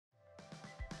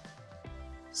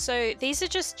So these are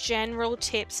just general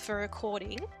tips for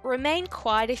recording. Remain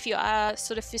quiet if you are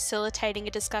sort of facilitating a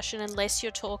discussion unless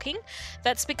you're talking.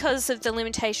 That's because of the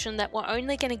limitation that we're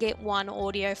only going to get one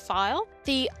audio file.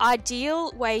 The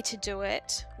ideal way to do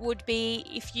it would be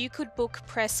if you could book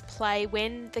Press Play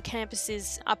when the campus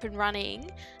is up and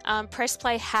running. Press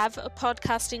Play have a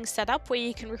podcasting setup where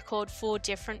you can record 4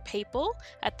 different people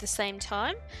at the same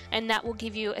time, and that will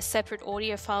give you a separate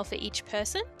audio file for each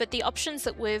person. But the options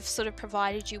that we've sort of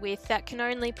provided you with, that can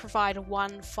only provide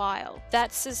one file.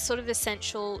 That's as sort of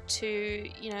essential to,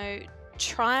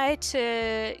 try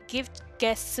to give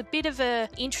guests a bit of an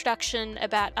introduction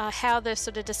about how the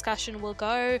sort of discussion will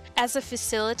go. As a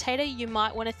facilitator, you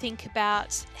might want to think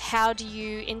about how do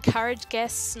you encourage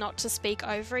guests not to speak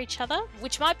over each other,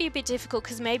 which might be a bit difficult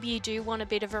because maybe you do want a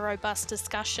bit of a robust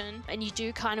discussion and you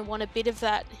do kind of want a bit of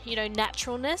that,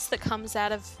 naturalness that comes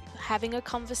out of having a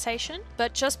conversation.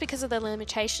 But just because of the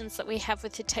limitations that we have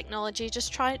with the technology,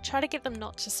 just try to get them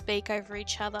not to speak over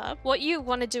each other. What you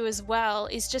want to do as well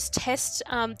is just test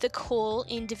the call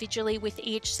individually with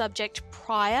each subject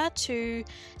prior to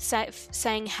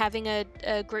saying having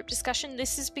a group discussion.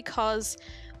 This is because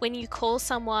when you call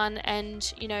someone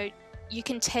and you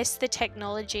can test the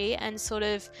technology and sort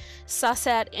of suss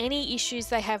out any issues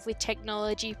they have with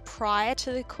technology prior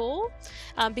to the call,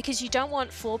 because you don't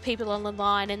want 4 people on the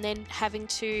line and then having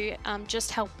to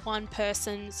just help one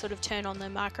person sort of turn on their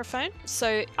microphone.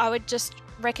 So I would just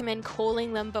recommend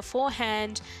calling them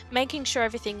beforehand, making sure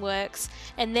everything works,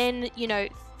 and then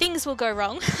things will go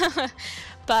wrong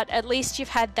but at least you've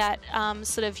had that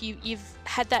you've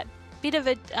had that bit of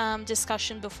a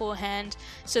discussion beforehand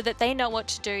so that they know what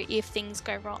to do if things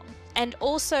go wrong. And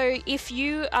also, if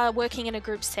you are working in a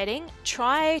group setting,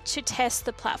 try to test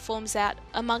the platforms out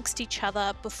amongst each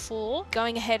other before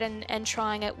going ahead and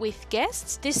trying it with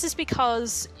guests. This is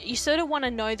because you sort of want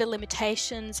to know the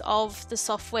limitations of the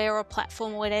software or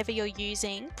platform or whatever you're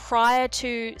using prior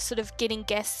to sort of getting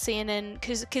guests in, and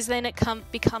because then it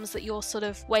becomes that you're sort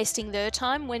of wasting their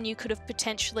time when you could have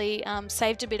potentially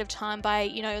saved a bit of time by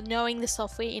knowing the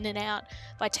software in and out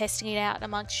by testing it out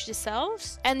amongst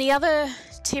yourselves. And the other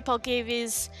tip I'll give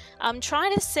is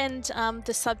try to send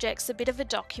the subjects a bit of a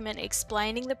document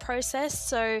explaining the process.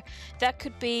 So that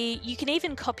could be, you can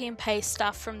even copy and paste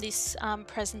stuff from this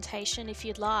presentation if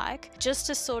you'd like, just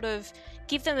to sort of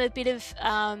give them a bit of,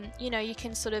 you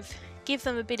can sort of give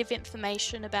them a bit of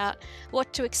information about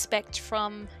what to expect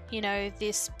from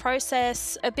this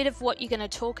process, a bit of what you're going to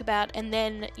talk about, and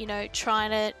then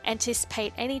trying to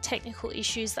anticipate any technical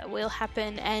issues that will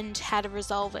happen and how to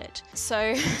resolve it.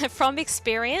 So from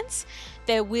experience,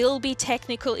 there will be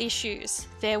technical issues,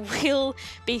 there will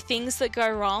be things that go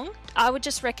wrong. I would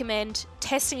just recommend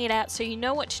testing it out so you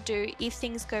know what to do if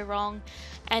things go wrong,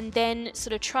 and then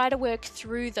sort of try to work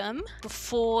through them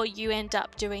before you end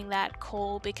up doing that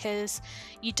call, because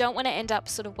you don't want to end up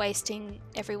sort of wasting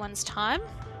everyone's time.